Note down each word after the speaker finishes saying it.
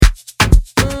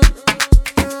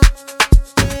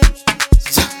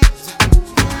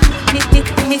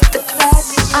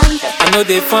know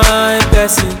they find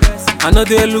person, I know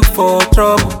they look for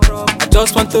trouble. I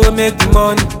just want to make the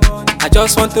money, I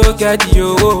just want to get the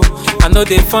yo. I know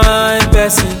they find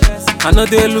person, I know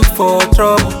they look for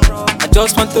trouble. I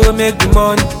just want to make the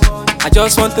money, I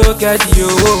just want to get the yo.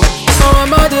 My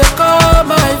mama they call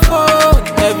my phone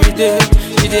every day.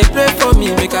 She they pray for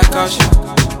me, make I cash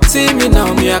out. See me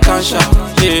now, me I cash out.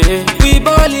 Yeah. We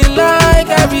ballin' like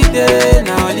every day,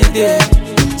 now holiday.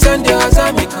 Send the house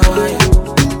and make a wire.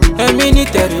 A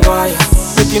minute every wire.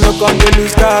 Make you no come to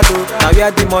lose card. Now we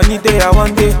are the money day I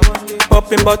one day.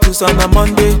 Popping bottles on a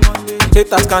Monday.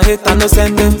 Haters can hate and no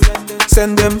send them.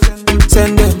 Send them,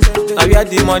 send them. Now we are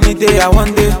the money day I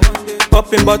one day.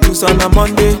 Popping bottles on a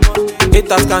Monday.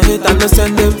 Haters can hate and no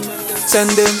send them.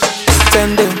 Send them,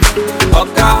 send them.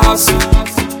 Oka hustle,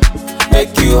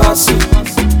 make you hustle,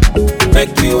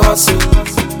 make you hustle.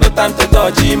 No time to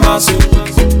dodge Jimasun.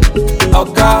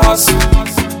 Oka hustle,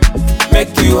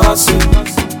 make you hustle,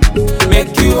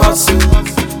 make you hustle.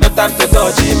 No time to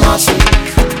dodge Jimasun.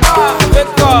 Ah,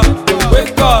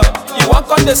 wake up. You want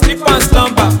on the sleep and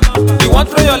slumber. You want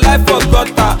throw your life for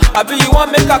gutter. I be you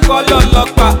want make a call on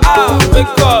locker. Ah, wake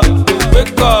up.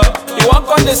 You want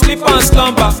on the sleep and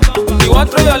slumber. You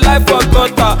want throw your life for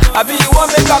gutter. I be you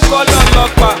want make a call on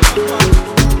locker.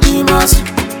 Jimasun,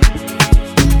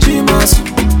 Jimasun,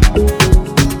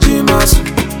 Jimasun,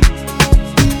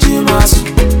 Jimasun.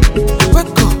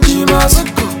 Wake up, Jimasun.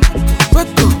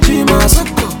 Wake up, Jimasun.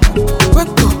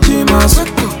 Wake up, Jimasun.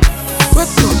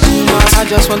 I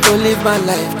just want to live my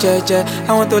life, jeje.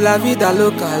 I want to la vida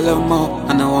loca, more.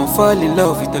 And I want fall in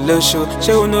love with the low show.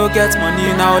 She will no get money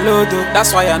now, lodo.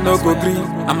 That's why I no go green.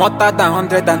 I'm hotter than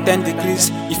 110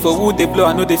 degrees. If a wood they blow,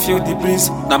 I know they feel the breeze.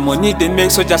 Now money they make,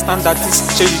 so just stand at this.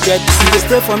 So you get this. They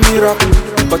pray for miracle,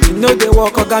 but you know they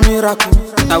walk on a miracle.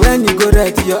 Now when you go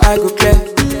ready, your eye go clear.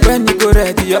 When you go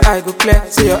ready, your eye go clear.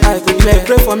 Say your eye go clear. They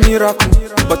pray for miracle,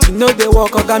 but you know they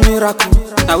walk on a miracle.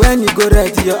 Now when you go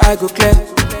ready, your eye go clear.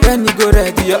 When you go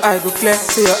ready, your eye go clear.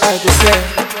 Say your eye go clear.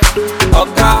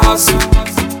 Oka hustle,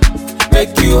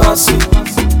 make you hustle,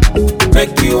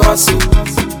 make you hustle.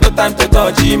 No time to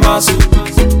dodge Jimasun.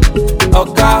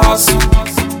 Oka hustle,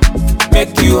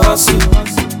 make you hustle,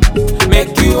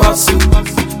 make you hustle.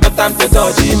 No time to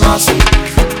dodge Jimasun.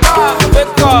 Ah,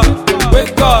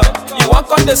 wake up. You want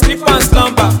on the sleep and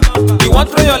slumber. You want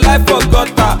throw your life for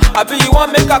gutter. I be you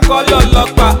want make a call on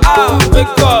locker. Ah,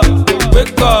 wake up.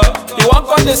 You want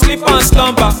on the sleep and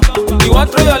slumber. You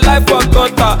want throw your life for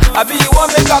gutter. I be you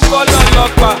want make a call